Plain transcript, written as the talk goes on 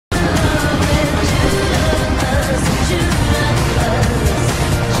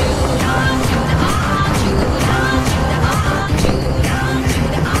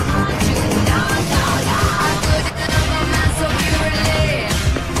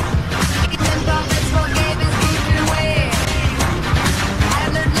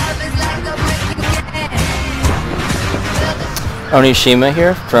Onishima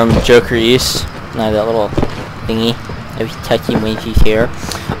here from Joker East. Now that little thingy that was touching with his hair.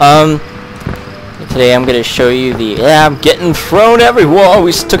 Today I'm gonna show you the I'm getting thrown everywhere.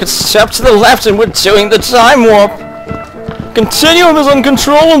 We took a step to the left and we're doing the time warp. Continuum is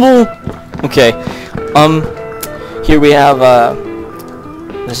uncontrollable. Okay. Here we have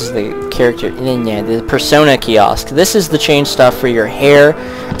this is the character the persona kiosk. This is the change stuff for your hair,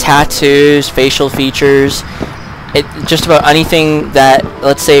 tattoos, facial features. Just about anything that,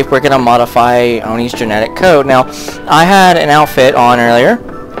 let's say if we're going to modify Oni's genetic code. Now, I had an outfit on earlier.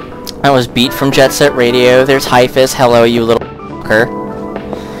 I was Beat from Jet Set Radio. There's Hyphus. Hello, you little fucker.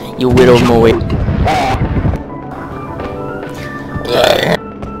 You little moe.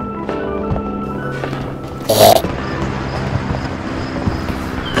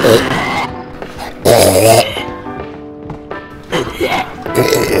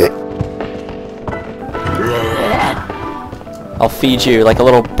 I'll feed you like a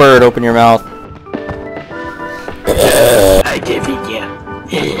little bird. Open your mouth.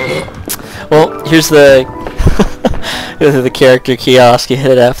 Well, here's the here's the character kiosk. You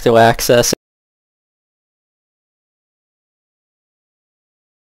hit F to access it.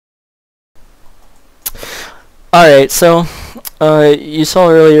 Alright, so you saw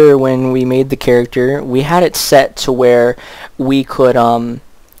earlier when we made the character, we had it set to where we could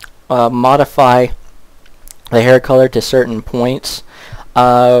modify the hair color to certain points.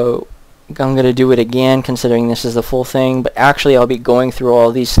 I'm going to do it again considering this is the full thing, but actually I'll be going through all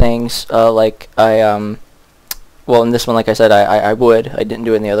these things like well, in this one, like I said, I would. I didn't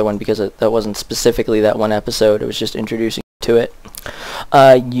do it in the other one because that wasn't specifically that one episode. It was just introducing you to it.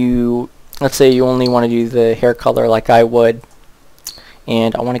 Let's say you only want to do the hair color like I would,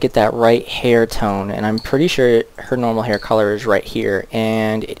 and I want to get that right hair tone, and I'm pretty sure her normal hair color is right here,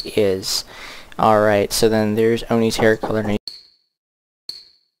 and it is. Alright, so then there's Oni's hair color.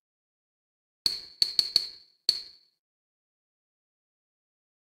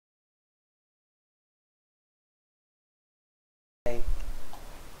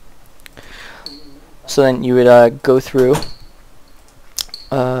 So then you would go through.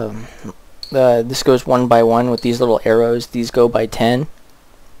 This goes one by one with these little arrows. These go by 10.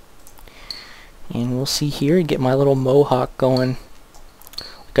 And we'll see here, get my little mohawk going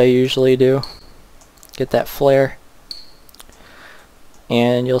like I usually do. Get that flare.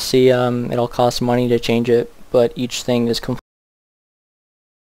 And you'll see it'll cost money to change it, but each thing is complete.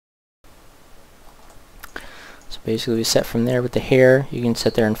 So basically we set from there with the hair. You can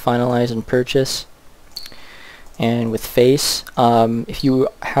sit there and finalize and purchase. And with face, if you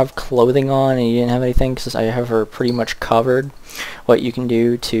have clothing on and you didn't have anything, because I have her pretty much covered, what you can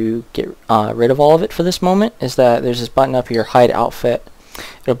do to get rid of all of it for this moment is that there's this button up here, hide outfit.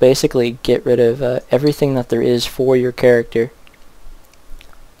 It'll basically get rid of everything that there is for your character.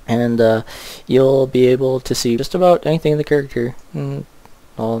 And you'll be able to see just about anything in the character.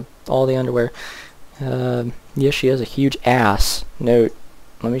 All the underwear. Yes, she has a huge ass. Note,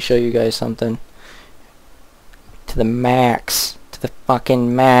 let me show you guys something. To the max. To the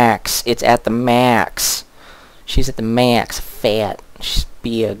fucking max. It's at the max. She's at the max. Fat. She's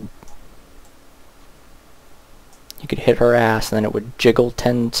big. You could hit her ass and then it would jiggle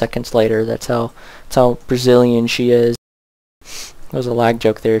 10 seconds later. That's how Brazilian she is. There was a lag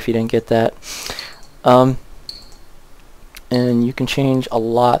joke there if you didn't get that. And you can change a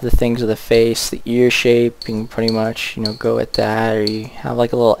lot of the things of the face. The ear shape, you can pretty much, go at that, or you have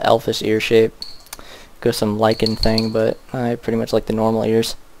like a little elfish ear shape. Go some lichen thing, but I pretty much like the normal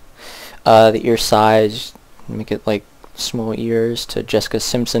ears. The ear size, make it like small ears to Jessica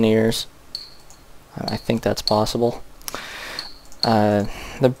Simpson ears. I think that's possible.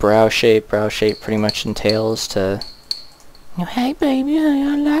 The brow shape pretty much entails to, hey baby,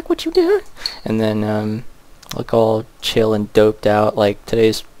 I like what you do. And then look all chill and doped out. Like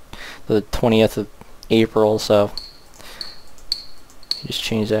today's the 20th of April, so you just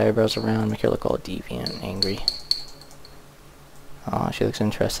change the eyebrows around, make her look all deviant and angry. Oh, she looks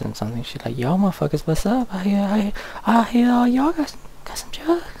interested in something. She's like, yo motherfuckers, what's up? I hear y'all got some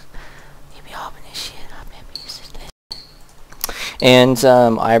drugs. You be hopping this shit up, and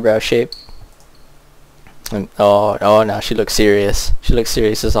eyebrow shape. Oh no, she looks serious. She looks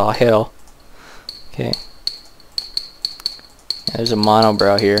serious as all hell. Okay. Yeah, there's a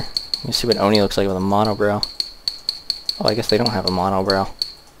monobrow here. Let me see what Oni looks like with a monobrow. Oh, I guess they don't have a monobrow.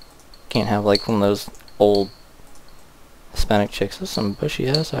 Can't have like one of those old Hispanic chicks. There's some bushy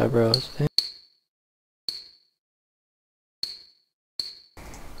ass eyebrows.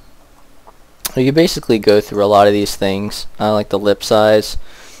 You can basically go through a lot of these things. Like the lip size.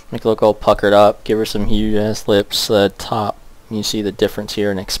 Make it look all puckered up. Give her some huge ass lips. Top You see the difference here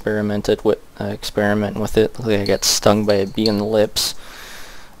and experiment with it. Look like I got stung by a bee in the lips.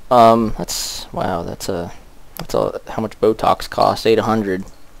 That's wow. That's how much Botox costs? 800.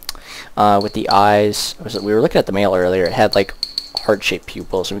 With the eyes, we were looking at the male earlier. It had like heart-shaped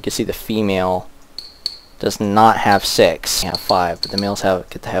pupils, and we could see the female does not have 6. They have 5, but the males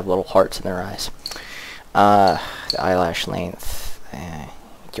get to have little hearts in their eyes. The eyelash length.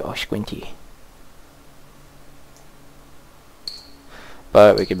 Oh, squinty.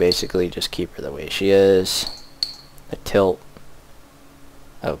 But we could basically just keep her the way she is. The tilt.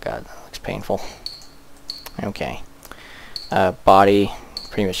 Oh god, that looks painful. Okay. Body.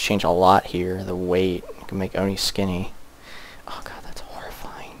 Pretty much change a lot here. The weight. You can make Oni skinny. Oh god, that's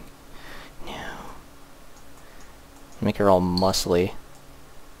horrifying. No. Make her all muscly.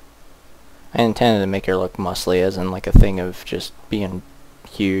 I intended to make her look muscly as in like a thing of just being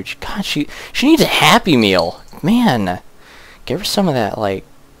huge. God, she needs a Happy Meal. Man. Give her some of that, like,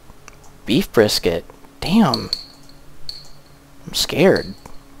 beef brisket. Damn. I'm scared.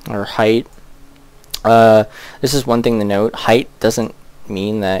 Or height. This is one thing to note. Height doesn't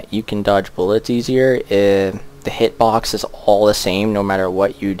mean that you can dodge bullets easier. The hitbox is all the same no matter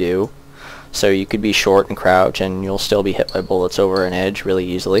what you do. So you could be short and crouch and you'll still be hit by bullets over an edge really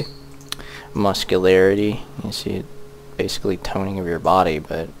easily. Muscularity. You see basically toning of your body,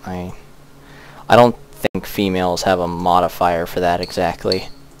 but I don't think females have a modifier for that exactly.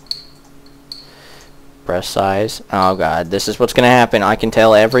 Breast size. Oh god, this is what's gonna happen. I can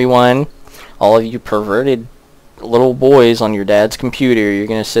tell everyone, all of you perverted little boys on your dad's computer, you're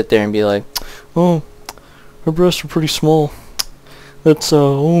gonna sit there and be like, oh, her breasts are pretty small. That's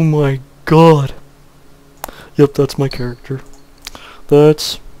oh my god. Yep, that's my character.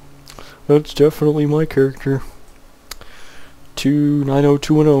 That's definitely my character.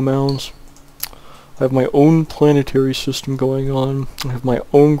 290210 mounds. I have my own planetary system going on. I have my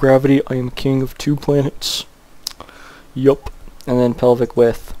own gravity. I am king of 2 planets. Yup. And then pelvic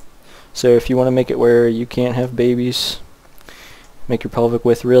width. So if you want to make it where you can't have babies, make your pelvic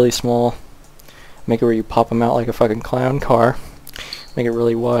width really small. Make it where you pop them out like a fucking clown car. Make it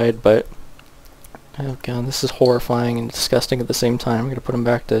really wide, but oh god, this is horrifying and disgusting at the same time. I'm gonna put them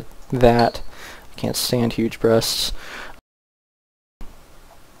back to that. I can't stand huge breasts.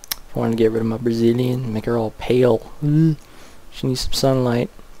 I want to get rid of my Brazilian, make her all pale. She needs some sunlight.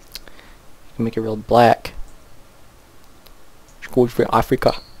 You can make her real black. She goes for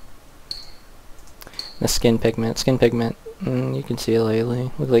Africa. The skin pigment. You can see it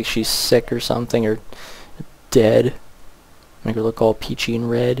lately. Looks like she's sick or something, or dead. Make her look all peachy and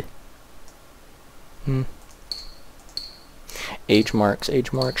red. Age marks.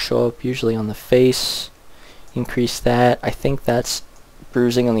 Age marks show up usually on the face. Increase that. I think that's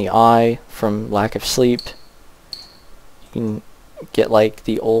bruising on the eye from lack of sleep. You can get like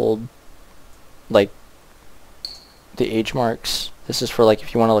the old, like the age marks. This is for like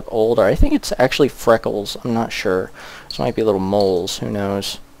if you want to look old, or I think it's actually freckles. I'm not sure. This might be little moles. Who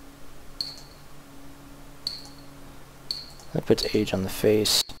knows? That puts age on the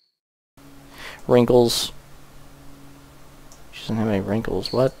face. Wrinkles. She doesn't have any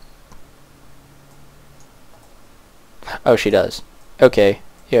wrinkles. What? Oh, she does. Okay,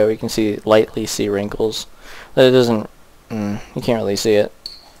 yeah, we can lightly see wrinkles. But it doesn't, you can't really see it.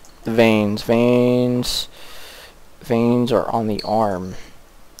 The veins are on the arm.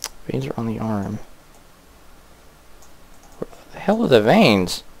 Veins are on the arm. Where the hell are the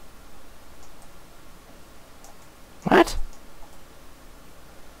veins? What?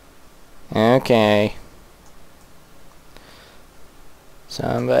 Okay.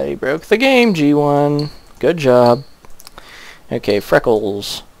 Somebody broke the game, G1. Good job. Okay,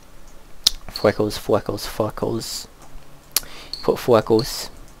 freckles. Freckles. Put freckles.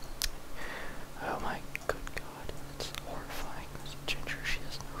 Oh my good god, that's horrifying. There's a ginger, she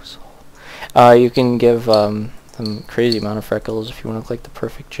has no soul. You can give some crazy amount of freckles if you want to look like the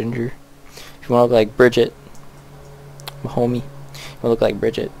perfect ginger. If you want to look like Bridget, my homie, you want to look like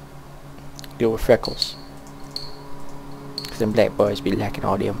Bridget, go with freckles. Cause them black boys be lacking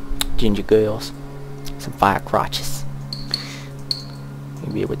all them ginger girls. Some fire crotches.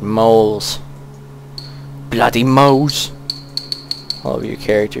 Be with moles. Bloody moles. All of your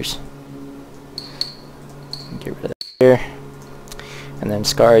characters. Get rid of that here. And then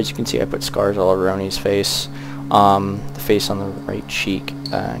scars, you can see I put scars all around his face. The face on the right cheek.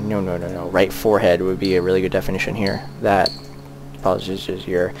 No. Right forehead would be a really good definition here. That pauses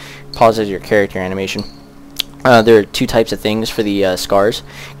your character animation. There are 2 types of things for the scars.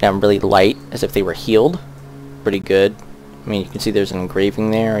 You can have them really light, as if they were healed. Pretty good. I mean, you can see there's an engraving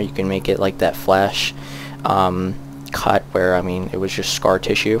there. You can make it like that flash cut where, I mean, it was just scar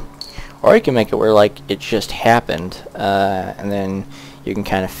tissue. Or you can make it where, like, it just happened, and then you can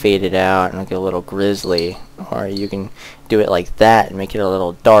kind of fade it out and make it a little grisly. Or you can do it like that and make it a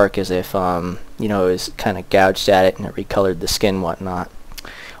little dark, as if, you know, it was kind of gouged at it and it recolored the skin and whatnot.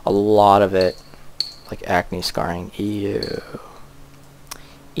 A lot of it, like acne scarring. Ew.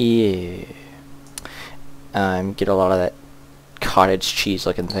 Ew. Get a lot of that cottage cheese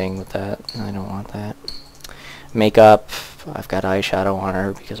looking thing with that. I don't want that. Makeup. I've got eyeshadow on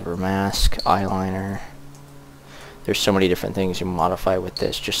her because of her mask. Eyeliner. There's so many different things you modify with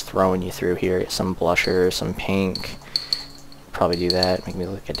this. Just throwing you through here. Get some blusher, some pink. Probably do that. Make me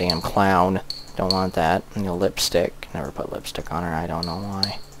look like a damn clown. Don't want that. And your lipstick. Never put lipstick on her. I don't know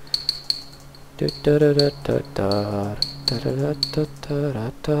why. I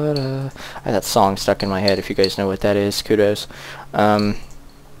have that song stuck in my head. If you guys know what that is, kudos.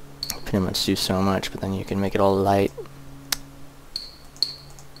 Pretty much do so much, but then you can make it all light.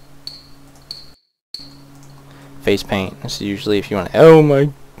 Face paint. This is usually if you want to. Oh my.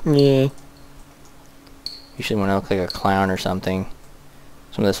 Yeah. Usually want to look like a clown or something.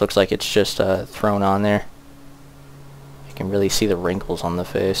 Some of this looks like it's just thrown on there. You can really see the wrinkles on the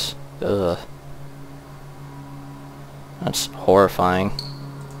face. Ugh. That's horrifying.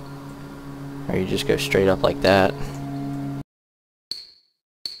 Or you just go straight up like that.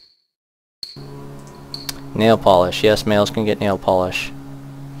 Nail polish. Yes, males can get nail polish.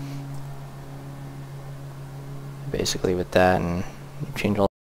 Basically with that, and change all.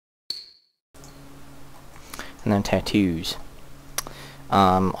 And then tattoos.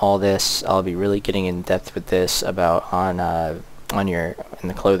 All this, I'll be really getting in depth with this about in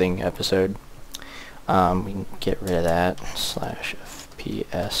the clothing episode. We can get rid of that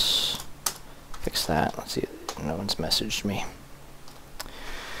 /FPS. Fix that. Let's see. No one's messaged me.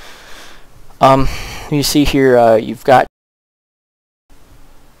 You see here, you've got.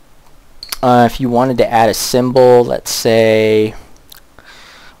 If you wanted to add a symbol, let's say,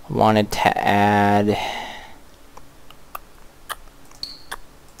 wanted to add.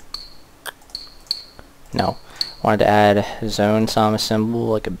 No. Wanted to add a Zone Sama symbol,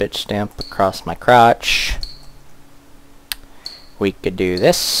 like a bitch stamp across my crotch. We could do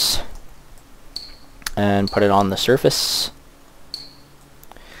this. And put it on the surface.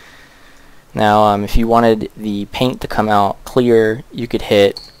 Now, if you wanted the paint to come out clear, you could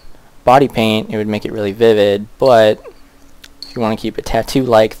hit body paint. It would make it really vivid, but if you want to keep it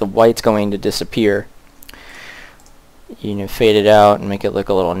tattoo-like, the white's going to disappear. You know, fade it out and make it look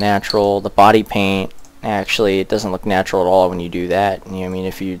a little natural. The body paint, actually, it doesn't look natural at all when you do that. You know, I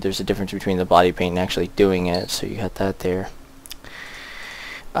mean, there's a difference between the body paint and actually doing it, so you got that there.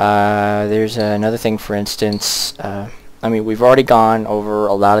 There's another thing, for instance. I mean, we've already gone over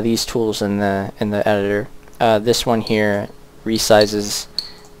a lot of these tools in the editor. This one here resizes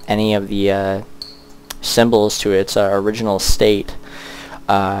any of the symbols to its original state.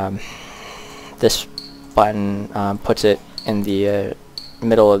 This button puts it in the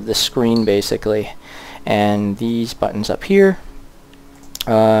middle of the screen, basically. And these buttons up here,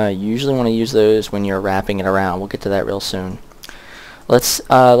 you usually want to use those when you're wrapping it around. We'll get to that real soon. Let's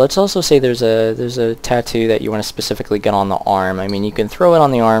also say there's a tattoo that you want to specifically get on the arm. I mean, you can throw it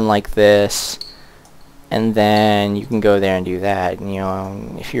on the arm like this, and then you can go there and do that. And, you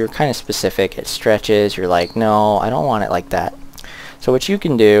know, if you're kind of specific, it stretches. You're like, no, I don't want it like that. So what you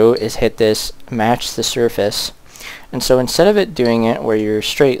can do is hit this, match the surface. And so instead of it doing it where you're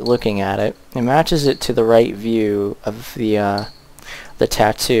straight looking at it, it matches it to the right view of the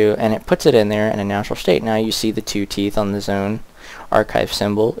tattoo, and it puts it in there in a natural state. Now you see the two teeth on the Zone Archive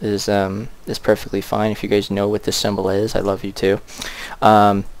symbol is perfectly fine. If you guys know what this symbol is, I love you too.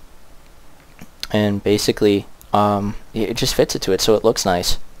 And basically, it just fits it to it, so it looks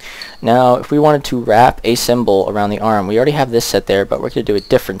nice. Now, if we wanted to wrap a symbol around the arm, we already have this set there, but we're going to do a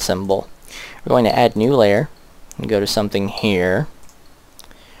different symbol. We're going to add new layer and go to something here.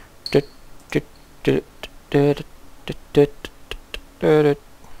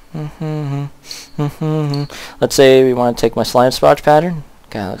 Let's say we want to take my slime splotch pattern.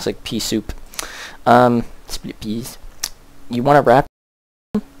 God, it looks like pea soup. Peas. You want to wrap.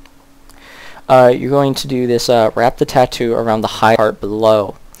 You're going to do this. Wrap the tattoo around the high part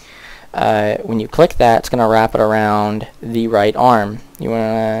below. When you click that, it's going to wrap it around the right arm. You want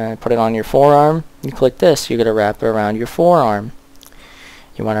to put it on your forearm. You click this. You're going to wrap it around your forearm.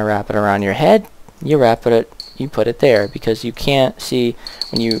 You want to wrap it around your head. You wrap it. You put it there, because you can't see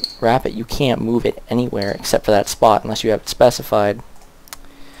when you wrap it. You can't move it anywhere except for that spot unless you have it specified.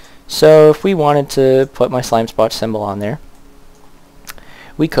 So if we wanted to put my slime spot symbol on there,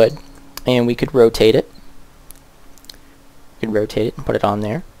 we could, and we could rotate it can rotate it and put it on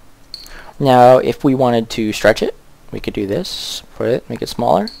there. Now, if we wanted to stretch it, we could do this, put it, make it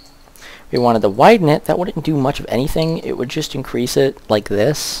smaller. If we wanted to widen it, that wouldn't do much of anything. It would just increase it like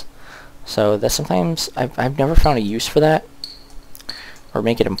this. So that sometimes I've never found a use for that, or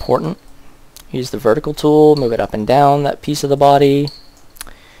make it important. Use the vertical tool, move it up and down that piece of the body.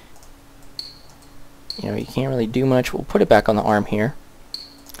 You know, you can't really do much. We'll put it back on the arm here.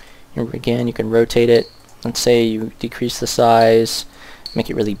 Here again, you can rotate it. Let's say you decrease the size, make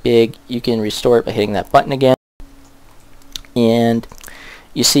it really big. You can restore it by hitting that button again. And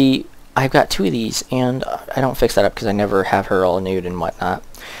you see, I've got 2 of these, and I don't fix that up because I never have her all nude and whatnot.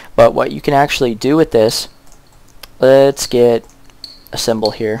 But what you can actually do with this, let's get a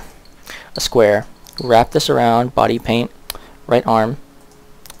symbol here, a square. Wrap this around, body paint, right arm.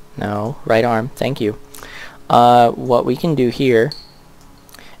 No, right arm, thank you. What we can do here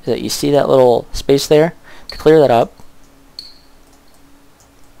is that you see that little space there? To clear that up,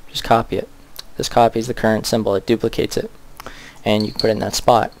 just copy it. This copies the current symbol, it duplicates it, and you can put it in that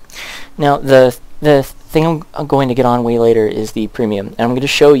spot. Now the thing I'm going to get on way later is the premium, and I'm going to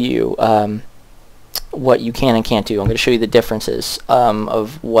show you what you can and can't do. I'm going to show you the differences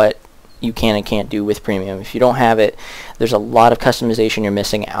of what you can and can't do with premium. If you don't have it, there's a lot of customization you're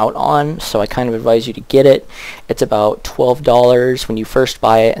missing out on, so I kind of advise you to get it. It's about $12 when you first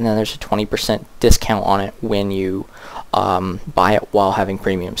buy it, and then there's a 20% discount on it when you buy it while having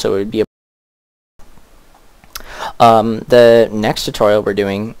premium. So it would be the next tutorial we're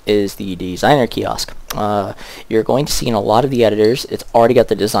doing is the designer kiosk. You're going to see in a lot of the editors, it's already got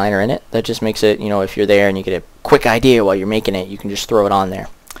the designer in it. That just makes it, you know, if you're there and you get a quick idea while you're making it, you can just throw it on there.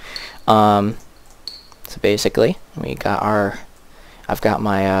 So basically, we got our, I've got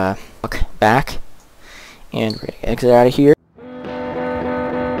my back, and we're gonna exit out of here.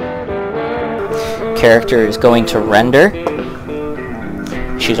 Character is going to render.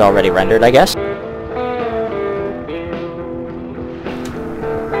 She's already rendered, I guess.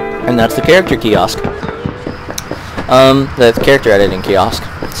 And that's the character kiosk. The character editing kiosk.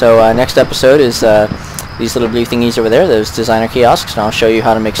 So next episode is these little blue thingies over there, those designer kiosks, and I'll show you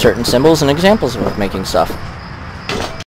how to make certain symbols and examples of making stuff.